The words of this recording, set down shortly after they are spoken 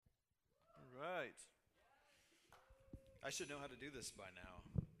I should know how to do this by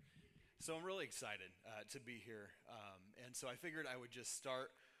now. So I'm really excited to be here. And so I figured I would just start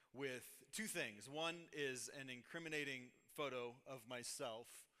with two things. One is an incriminating photo of myself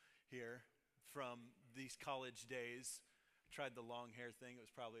here from these college days. Tried the long hair thing, it was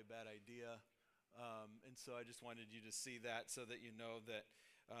probably a bad idea. And so I just wanted you to see that so that you know that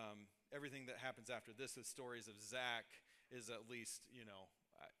everything that happens after this with stories of Zach is at least,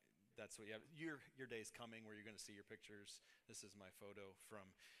 that's what you have. Your day's coming where you're going to see your pictures. This is my photo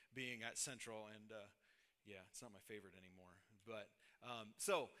from being at Central, and yeah, it's not my favorite anymore. But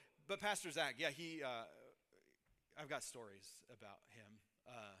Pastor Zach, yeah, I've got stories about him.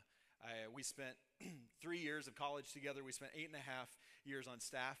 We spent 3 years of college together. We spent 8.5 years on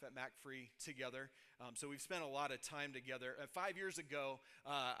staff at McFree together. So we've spent a lot of time together. 5 years ago,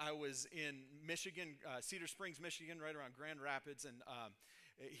 I was in Michigan, Cedar Springs, Michigan, right around Grand Rapids, and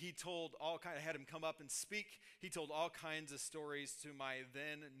he told I had him come up and speak. He told all kinds of stories to my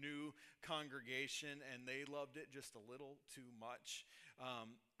then new congregation, and they loved it just a little too much.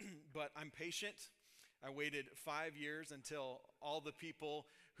 But I'm patient. I waited 5 years until all the people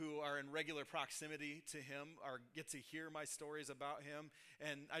who are in regular proximity to him get to hear my stories about him.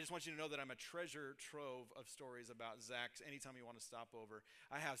 And I just want you to know that I'm a treasure trove of stories about Zach. Anytime you want to stop over,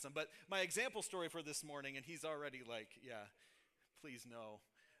 I have some. But my example story for this morning, and he's already like, yeah, please no.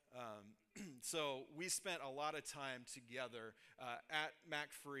 So we spent a lot of time together at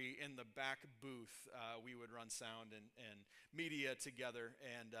McFree in the back booth. We would run sound and media together.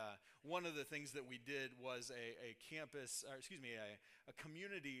 And one of the things that we did was a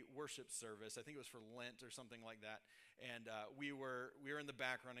community worship service. I think it was for Lent or something like that. And we were in the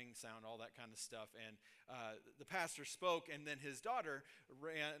back running sound, all that kind of stuff. And the pastor spoke, and then his daughter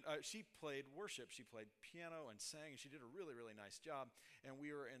ran. She played worship. She played piano and sang, and she did a really, really nice job. And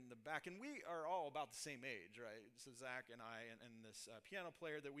we were in the back, and we are all about the same age, right? So Zach and I and this piano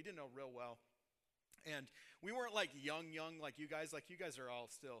player that we didn't know real well. And we weren't like young like you guys. Like you guys are all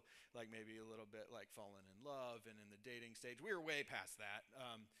still like maybe a little bit like falling in love and in the dating stage. We were way past that.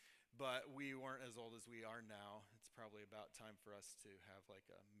 But we weren't as old as we are now. It's probably about time for us to have like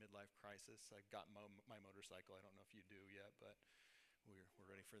a midlife crisis. I've got my motorcycle. I don't know if you do yet, but we're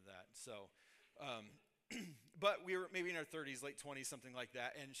ready for that. So, but we were maybe in our 30s, late 20s, something like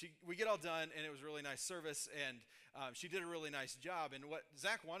that. And we get all done, and it was a really nice service, and she did a really nice job. And what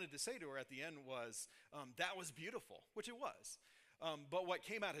Zach wanted to say to her at the end was, that was beautiful, which it was. But what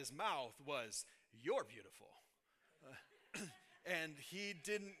came out his mouth was, you're beautiful. And he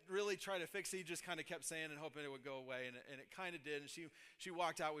didn't really try to fix it. He just kind of kept saying and hoping it would go away, and it kind of did. And she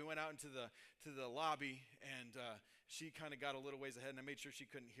walked out. We went out into the lobby, and she kind of got a little ways ahead, and I made sure she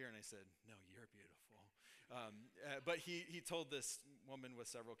couldn't hear, and I said, no, you're beautiful. But he told this woman with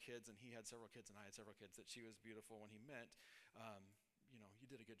several kids, and he had several kids, and I had several kids, that she was beautiful when he meant, you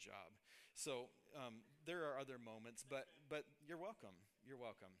did a good job. So there are other moments, but you're welcome. You're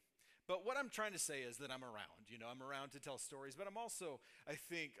welcome. But what I'm trying to say is that I'm around. I'm around to tell stories, but I'm also, I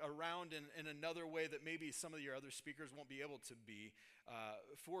think, around in another way that maybe some of your other speakers won't be able to be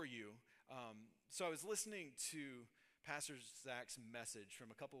for you. So I was listening to Pastor Zach's message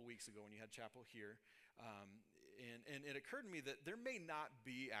from a couple of weeks ago when you had chapel here, and it occurred to me that there may not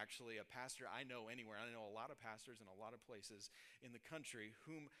be actually a pastor I know anywhere. I know a lot of pastors in a lot of places in the country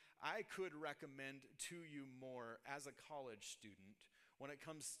whom I could recommend to you more as a college student when it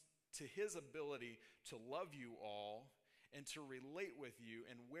comes to his ability to love you all and to relate with you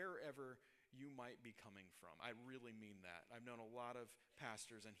and wherever you might be coming from. I really mean that. I've known a lot of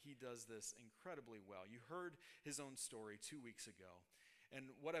pastors, and he does this incredibly well. You heard his own story 2 weeks ago.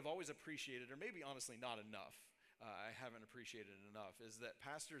 And what I've always appreciated, or maybe honestly not enough, I haven't appreciated it enough, is that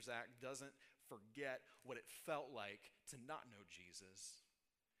Pastor Zach doesn't forget what it felt like to not know Jesus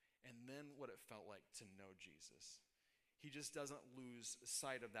and then what it felt like to know Jesus. He just doesn't lose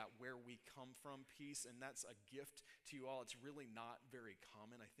sight of that, where we come from piece, and that's a gift to you all. It's really not very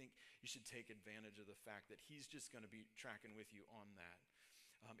common. I think you should take advantage of the fact that he's just going to be tracking with you on that.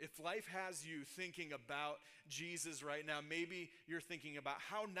 If life has you thinking about Jesus right now, maybe you're thinking about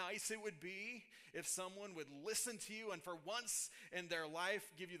how nice it would be if someone would listen to you and for once in their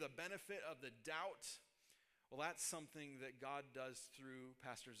life give you the benefit of the doubt. Well, that's something that God does through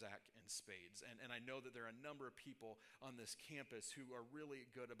Pastor Zach in spades. And I know that there are a number of people on this campus who are really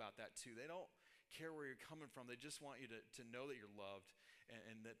good about that too. They don't care where you're coming from. They just want you to know that you're loved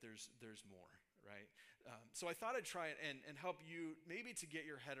and that there's more, right? So I thought I'd try and help you maybe to get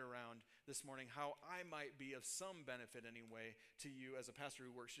your head around this morning how I might be of some benefit anyway to you as a pastor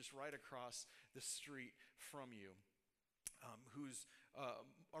who works just right across the street from you. Who's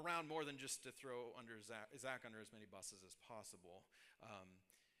around more than just to throw Zach under as many buses as possible.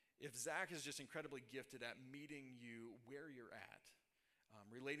 If Zach is just incredibly gifted at meeting you where you're at,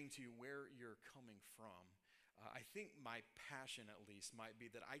 relating to you where you're coming from, I think my passion, at least, might be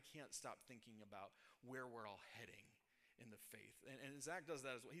that I can't stop thinking about where we're all heading in the faith. And Zach does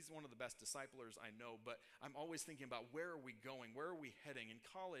that as well. He's one of the best disciplers I know, but I'm always thinking about where are we going? Where are we heading? In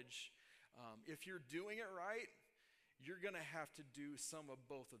college, if you're doing it right, you're going to have to do some of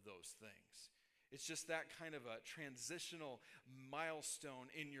both of those things. It's just that kind of a transitional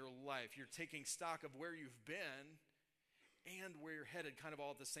milestone in your life. You're taking stock of where you've been and where you're headed kind of all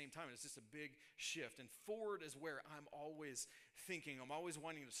at the same time. It's just a big shift. And forward is where I'm always thinking. I'm always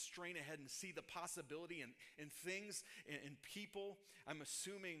wanting to strain ahead and see the possibility in things, in people. I'm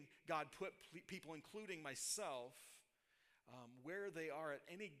assuming God put people, including myself, where they are at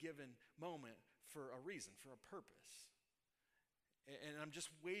any given moment for a reason, for a purpose. And I'm just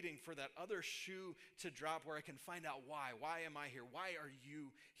waiting for that other shoe to drop where I can find out why. Why am I here? Why are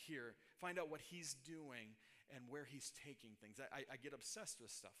you here? Find out what he's doing and where he's taking things. I get obsessed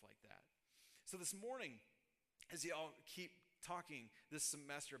with stuff like that. So this morning, as y'all keep talking this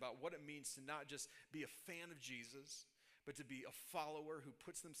semester about what it means to not just be a fan of Jesus, but to be a follower who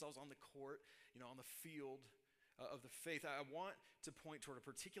puts themselves on the court, on the field of the faith, I want to point toward a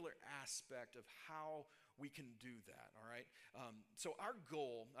particular aspect of how we can do that, all right? So our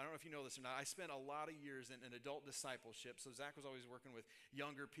goal, I don't know if you know this or not, I spent a lot of years in adult discipleship. So Zach was always working with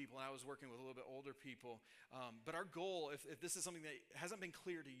younger people, and I was working with a little bit older people. But our goal, if this is something that hasn't been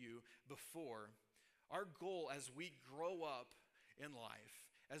clear to you before, our goal as we grow up in life,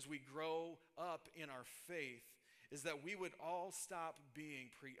 as we grow up in our faith, is that we would all stop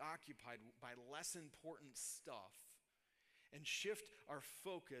being preoccupied by less important stuff and shift our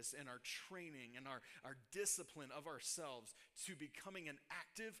focus and our training and our discipline of ourselves to becoming an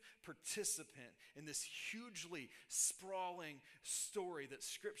active participant in this hugely sprawling story that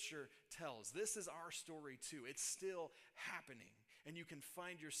Scripture tells. This is our story too. It's still happening, and you can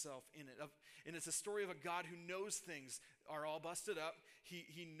find yourself in it. And it's a story of a God who knows things are all busted up.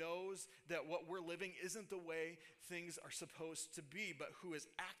 He knows that what we're living isn't the way things are supposed to be, but who is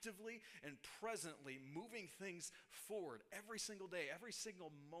actively and presently moving things forward every single day, every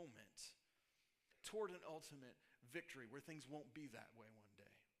single moment toward an ultimate victory where things won't be that way one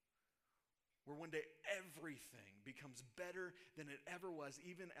day. Where one day everything becomes better than it ever was,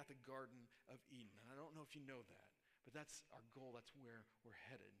 even at the Garden of Eden. And I don't know if you know that, but that's our goal. That's where we're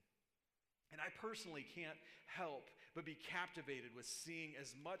headed. And I personally can't help but be captivated with seeing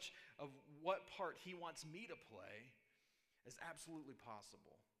as much of what part he wants me to play as absolutely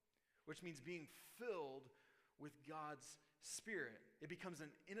possible, which means being filled with God's Spirit. It becomes an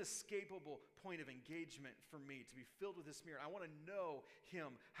inescapable point of engagement for me to be filled with his Spirit. I want to know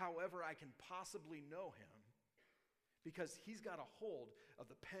him however I can possibly know him, because he's got a hold of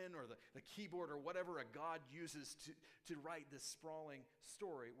the pen or the keyboard or whatever a God uses to write this sprawling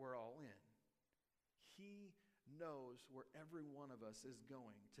story we're all in. He knows where every one of us is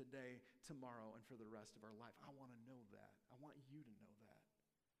going today, tomorrow, and for the rest of our life. I want to know that. I want you to know that.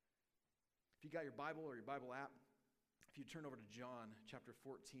 If you got your Bible or your Bible app, if you turn over to John chapter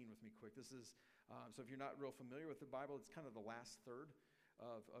 14 with me quick. This is, so if you're not real familiar with the Bible, it's kind of the last third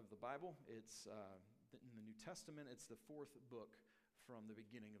of the Bible. It's in the New Testament. It's the fourth book from the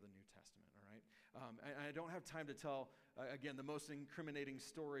beginning of the New Testament, all right? I don't have time to tell, again, the most incriminating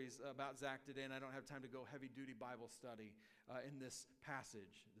stories about Zach today, and I don't have time to go heavy-duty Bible study in this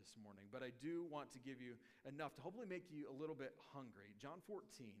passage this morning. But I do want to give you enough to hopefully make you a little bit hungry. John 14,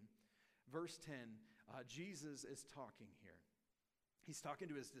 verse 10, Jesus is talking here. He's talking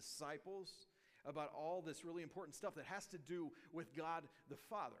to his disciples about all this really important stuff that has to do with God the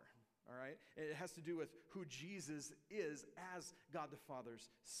Father. All right? It has to do with who Jesus is as God the Father's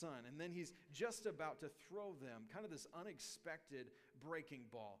Son. And then he's just about to throw them kind of this unexpected breaking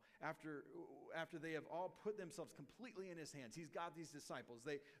ball. After they have all put themselves completely in his hands, he's got these disciples.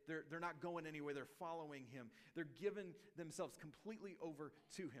 They're not going anywhere. They're following him. They're giving themselves completely over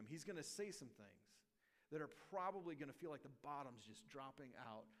to him. He's going to say some things that are probably going to feel like the bottom's just dropping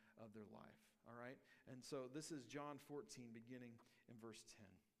out of their life. All right? And so this is John 14, beginning in verse 10.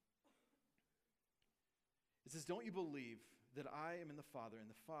 It says, "Don't you believe that I am in the Father and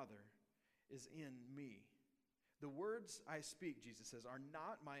the Father is in me? The words I speak," Jesus says, "are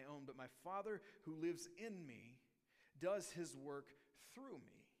not my own, but my Father who lives in me does his work through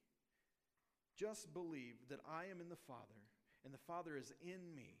me. Just believe that I am in the Father and the Father is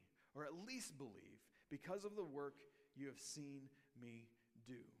in me, or at least believe because of the work you have seen me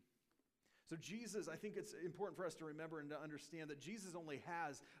do." So Jesus, I think it's important for us to remember and to understand that Jesus only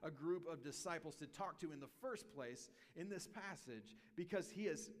has a group of disciples to talk to in the first place in this passage because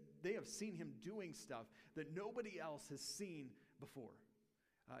they have seen him doing stuff that nobody else has seen before.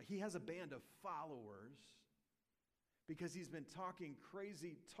 He has a band of followers because he's been talking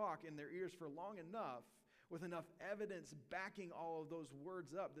crazy talk in their ears for long enough with enough evidence backing all of those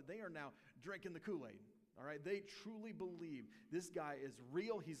words up that they are now drinking the Kool-Aid. All right, they truly believe this guy is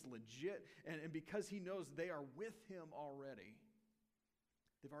real, he's legit, and because he knows they are with him already,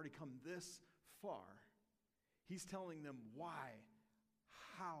 they've already come this far. He's telling them why,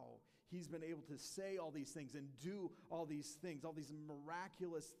 how he's been able to say all these things and do all these things, all these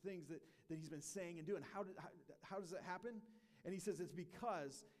miraculous things that he's been saying and doing. How does that happen? And he says it's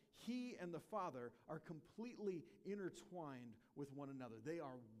because he and the Father are completely intertwined with one another. They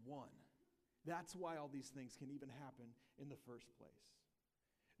are one. That's why all these things can even happen in the first place.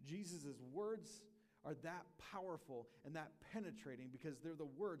 Jesus' words are that powerful and that penetrating because they're the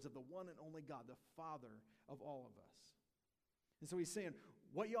words of the one and only God, the Father of all of us. And so he's saying,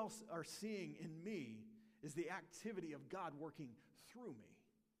 what y'all are seeing in me is the activity of God working through me.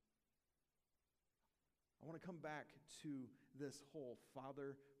 I want to come back to this whole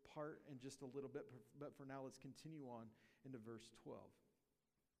Father part in just a little bit, but for now let's continue on into verse 12.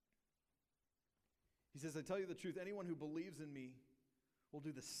 He says, I tell you the truth, anyone who believes in me will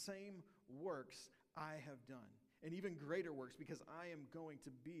do the same works I have done, and even greater works, because I am going to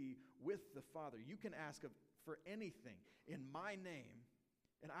be with the Father. You can ask for anything in my name,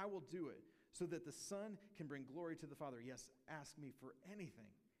 and I will do it, so that the Son can bring glory to the Father. Yes, ask me for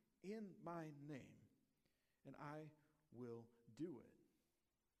anything in my name, and I will do it.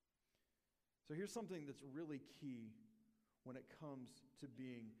 So here's something that's really key when it comes to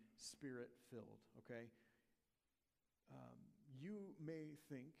being Spirit-filled, okay? You may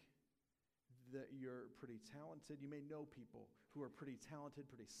think that you're pretty talented. You may know people who are pretty talented,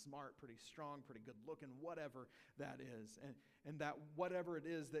 pretty smart, pretty strong, pretty good-looking, whatever that is. And that whatever it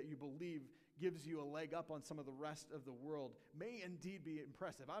is that you believe gives you a leg up on some of the rest of the world may indeed be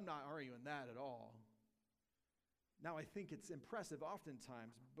impressive. I'm not arguing that at all. Now, I think it's impressive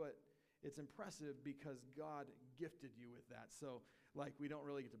oftentimes, but it's impressive because God gifted you with that. So, we don't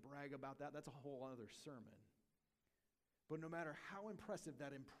really get to brag about that. That's a whole other sermon. But no matter how impressive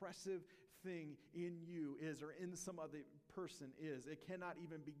that impressive thing in you is or in some other person is, it cannot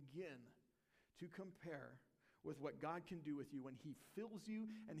even begin to compare with what God can do with you when he fills you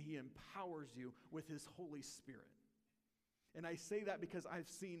and he empowers you with his Holy Spirit. And I say that because I've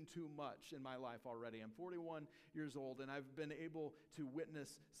seen too much in my life already. I'm 41 years old, and I've been able to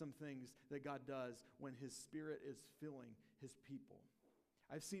witness some things that God does when his Spirit is filling his people.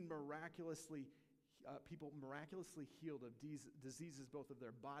 I've seen people miraculously healed of diseases both of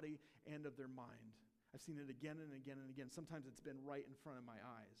their body and of their mind. I've seen it again and again and again. Sometimes it's been right in front of my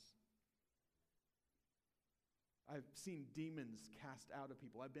eyes. I've seen demons cast out of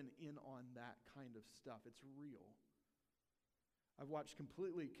people. I've been in on that kind of stuff. It's real. I've watched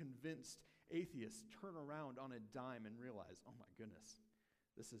completely convinced atheists turn around on a dime and realize, oh my goodness,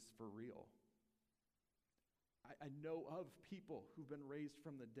 this is for real. I know of people who've been raised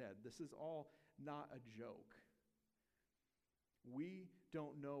from the dead. This is all not a joke. We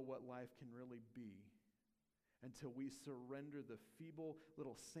don't know what life can really be until we surrender the feeble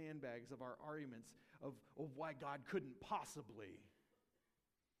little sandbags of our arguments of why God couldn't possibly.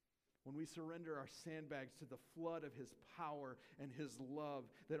 When we surrender our sandbags to the flood of his power and his love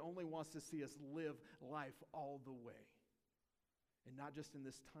that only wants to see us live life all the way. And not just in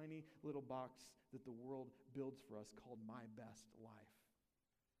this tiny little box that the world builds for us called my best life.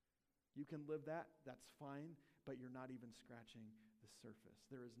 You can live that, that's fine, but you're not even scratching the surface.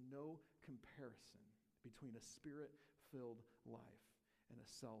 There is no comparison between a Spirit-filled life and a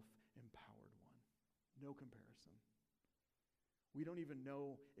self-empowered one. No comparison. We don't even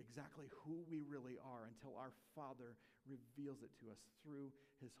know exactly who we really are until our Father reveals it to us through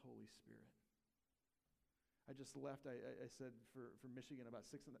his Holy Spirit. I just left, I said, for Michigan about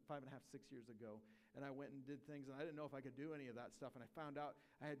 5.5, 6 years ago, and I went and did things, and I didn't know if I could do any of that stuff, and I found out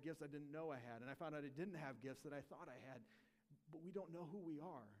I had gifts I didn't know I had, and I found out I didn't have gifts that I thought I had, but we don't know who we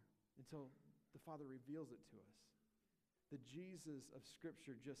are until the Father reveals it to us. The Jesus of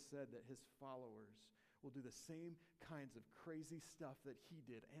Scripture just said that his followers will do the same kinds of crazy stuff that he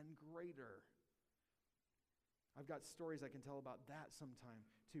did, and greater. I've got stories I can tell about that sometime,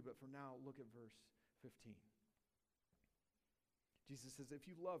 too, but for now, look at verse 15. Jesus says, if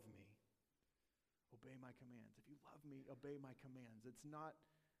you love me, obey my commands. If you love me, obey my commands. It's not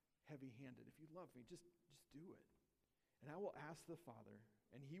heavy-handed. If you love me, just do it. And I will ask the Father,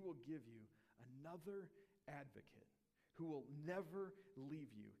 and he will give you another advocate who will never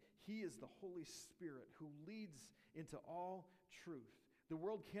leave you. He is the Holy Spirit who leads into all truth. The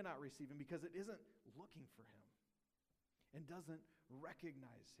world cannot receive him because it isn't looking for him and doesn't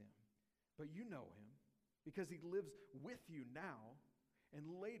recognize him. But you know him because he lives with you now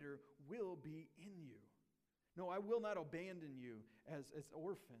and later will be in you. No, I will not abandon you as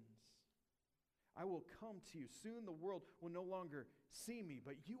orphans. I will come to you. Soon the world will no longer see me,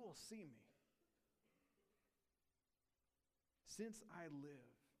 but you will see me. Since I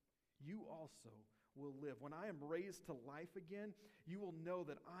live, you also will live. When I am raised to life again, you will know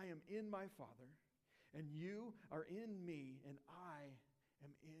that I am in my Father, and you are in me, and I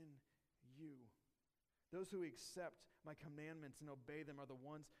am in you. Those who accept my commandments and obey them are the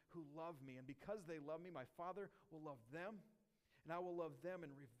ones who love me. And because they love me, my Father will love them, and I will love them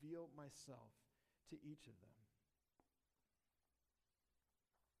and reveal myself to each of them.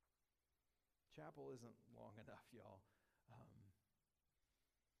 Chapel isn't long enough, y'all.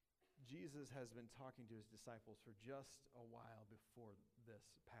 Jesus has been talking to his disciples for just a while before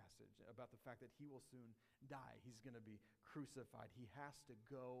this passage about the fact that he will soon die. He's going to be crucified. He has to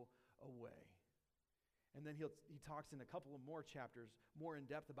go away. And then he talks in a couple of more chapters, more in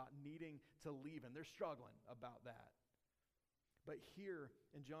depth about needing to leave, and they're struggling about that. But here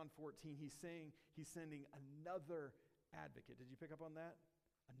in John 14, he's sending another advocate. Did you pick up on that?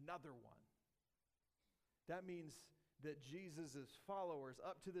 Another one. That means that Jesus' followers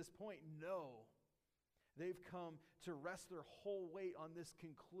up to this point know they've come to rest their whole weight on this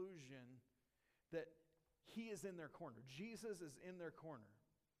conclusion that he is in their corner. Jesus is in their corner.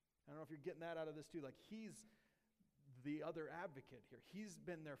 I don't know if you're getting that out of this too. Like, he's the other advocate here. He's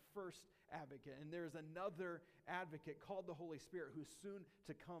been their first advocate, and there's another advocate called the Holy Spirit who's soon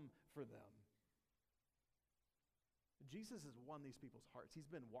to come for them. Jesus has won these people's hearts. He's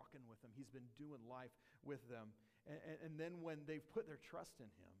been walking with them. He's been doing life with them. And then when they've put their trust in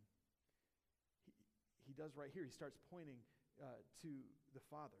him, he does right here. He starts pointing to the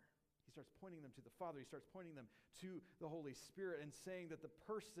Father. He starts pointing them to the Father. He starts pointing them to the Holy Spirit and saying that the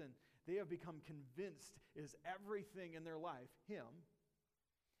person they have become convinced is everything in their life, him,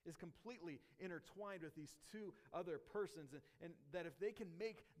 is completely intertwined with these two other persons. And that if they can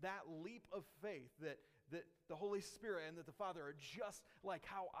make that leap of faith that the Holy Spirit and that the Father are just like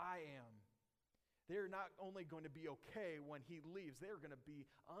how I am, they're not only going to be okay when he leaves, they're going to be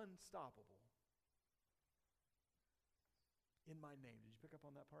unstoppable. In my name. Did you pick up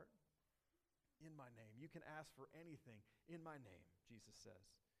on that part? In my name. You can ask for anything in my name, Jesus says.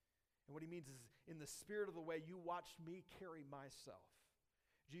 And what he means is, in the spirit of the way you watched me carry myself.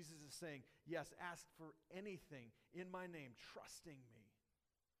 Jesus is saying, yes, ask for anything in my name, trusting me.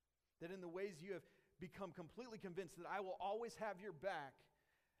 That in the ways you have become completely convinced that I will always have your back,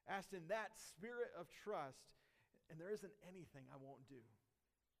 asked in that spirit of trust, and there isn't anything I won't do.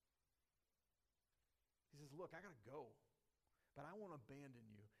 He says, look, I got to go, but I won't abandon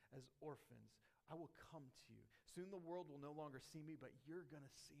you as orphans. I will come to you. Soon the world will no longer see me, but you're going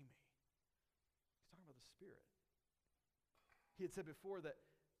to see me. He's talking about the Spirit. He had said before that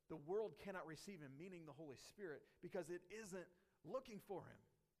the world cannot receive him, meaning the Holy Spirit, because it isn't looking for him.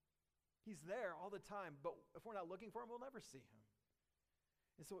 He's there all the time, but if we're not looking for him, we'll never see him.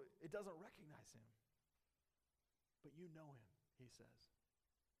 And so it doesn't recognize him. But you know him, he says.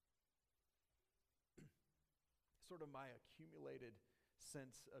 Sort of my accumulated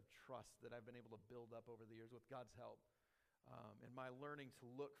sense of trust that I've been able to build up over the years with God's help. And my learning to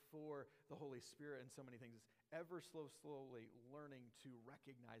look for the Holy Spirit in so many things is ever slowly learning to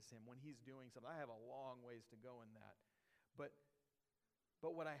recognize him when he's doing something. I have a long ways to go in that.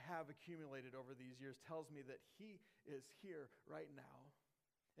 But what I have accumulated over these years tells me that he is here right now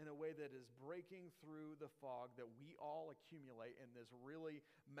in a way that is breaking through the fog that we all accumulate in this really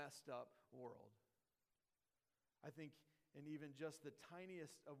messed up world. I think in even just the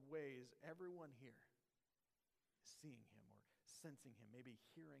tiniest of ways, everyone here is seeing him or sensing him, maybe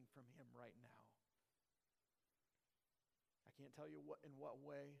hearing from him right now. I can't tell you in what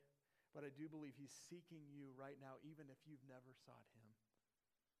way, but I do believe he's seeking you right now, even if you've never sought him.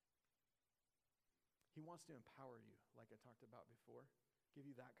 He wants to empower you, like I talked about before, give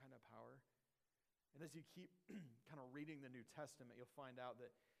you that kind of power. And as you keep kind of reading the New Testament, you'll find out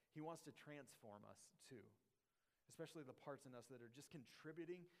that he wants to transform us too, especially the parts in us that are just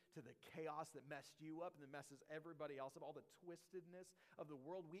contributing to the chaos that messed you up and that messes everybody else up, all the twistedness of the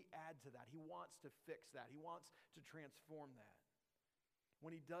world. We add to that. He wants to fix that. He wants to transform that.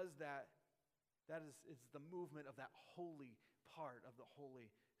 When he does that, it's the movement of that holy part of the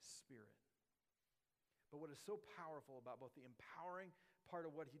Holy Spirit. But what is so powerful about both the empowering part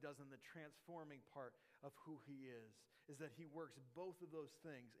of what he does in the transforming part of who he is that he works both of those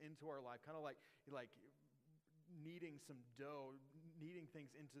things into our life, kind of like kneading some dough, kneading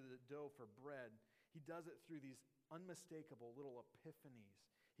things into the dough for bread. He does it through these unmistakable little epiphanies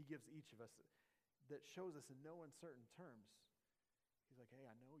he gives each of us that shows us in no uncertain terms. He's like, hey,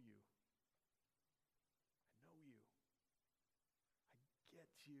 I know you. I know you. I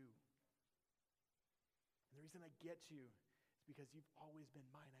get you. And the reason I get you is because you've always been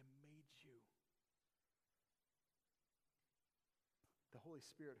mine. I made you. The Holy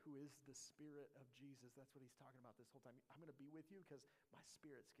Spirit, who is the Spirit of Jesus, that's what he's talking about this whole time. I'm going to be with you because my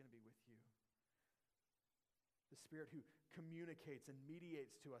Spirit's going to be with you. The Spirit who communicates and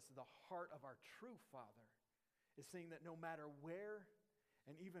mediates to us the heart of our true Father is saying that no matter where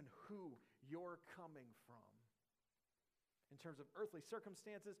and even who you're coming from, in terms of earthly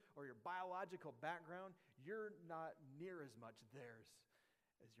circumstances or your biological background, you're not near as much theirs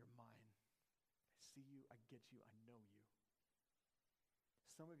as you're mine. I see you, I get you, I know you.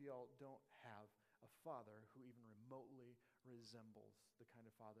 Some of y'all don't have a father who even remotely resembles the kind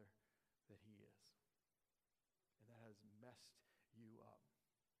of father that he is. And that has messed you up.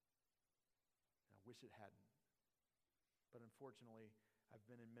 And I wish it hadn't. But unfortunately, I've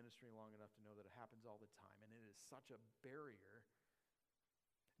been in ministry long enough to know that it happens all the time. And it is such a barrier,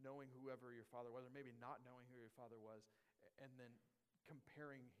 knowing whoever your father was, or maybe not knowing who your father was, and then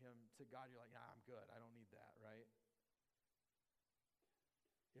comparing him to God. You're like, I'm good. I don't need that, right?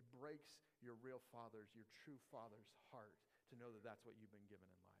 It breaks your real father's, your true father's heart to know that that's what you've been given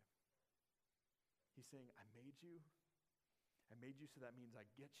in life. He's saying, I made you. I made you, so that means I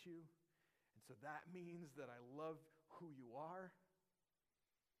get you. And so that means that I love who you are,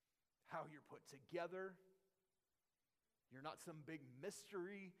 how you're put together. You're not some big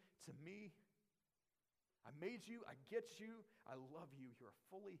mystery to me. I made you. I get you. I love you. You are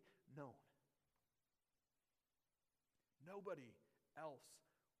fully known. Nobody else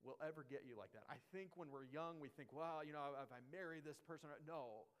will ever get you like that. I think when we're young, we think, well, if I marry this person,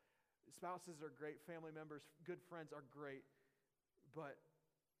 no. Spouses are great, family members, good friends are great, but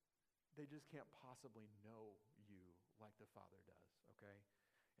they just can't possibly know you like the Father does, okay?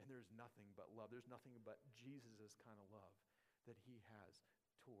 And there's nothing but love. There's nothing but Jesus' kind of love that he has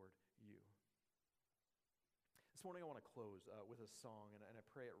toward you. This morning I want to close with a song, and I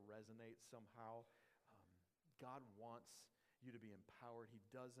pray it resonates somehow. God wants you to be empowered. He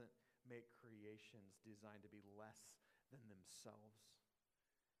doesn't make creations designed to be less than themselves.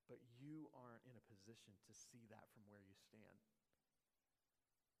 But you aren't in a position to see that from where you stand.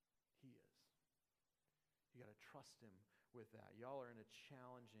 He is. You got to trust him with that. Y'all are in a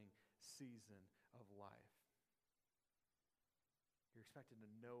challenging season of life. You're expected to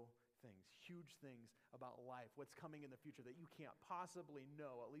know things, huge things about life, what's coming in the future that you can't possibly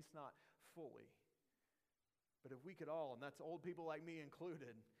know, at least not fully. But if we could all, and that's old people like me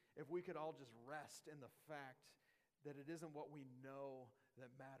included, if we could all just rest in the fact that it isn't what we know that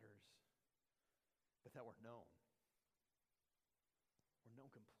matters, but that we're known. We're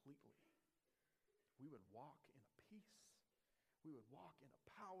known completely. We would walk in a peace. We would walk in a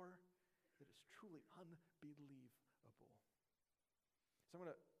power that is truly unbelievable. So I'm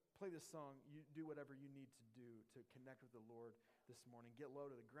going to play this song. You do whatever you need to do to connect with the Lord this morning. Get low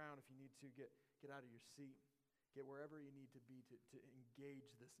to the ground if you need to. Get out of your seat. Get wherever you need to be to engage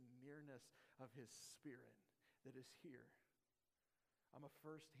this nearness of his Spirit that is here. I'm a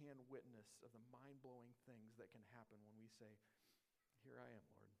firsthand witness of the mind-blowing things that can happen when we say, here I am,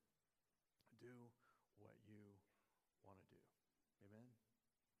 Lord. Do what you want to do. Amen?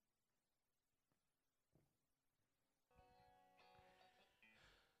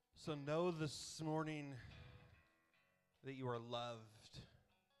 So know this morning that you are loved,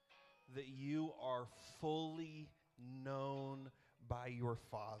 that you are fully known by your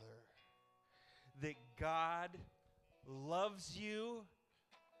Father, that God loves you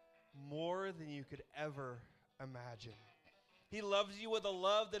more than you could ever imagine. He loves you with a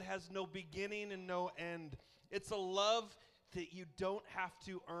love that has no beginning and no end. It's a love that you don't have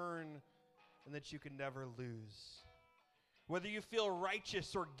to earn and that you can never lose. Whether you feel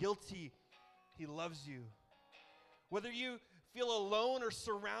righteous or guilty, he loves you. Whether you feel alone or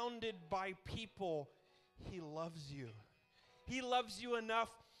surrounded by people, he loves you. He loves you enough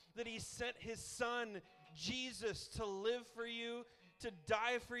that he sent his son, Jesus, to live for you, to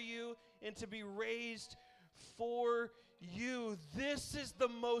die for you, and to be raised for you. This is the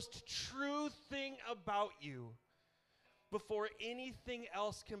most true thing about you. Before anything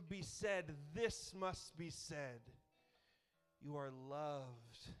else can be said, this must be said. You are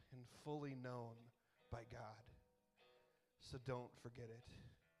loved and fully known by God. So don't forget it.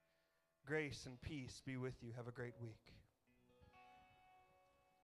 Grace and peace be with you. Have a great week.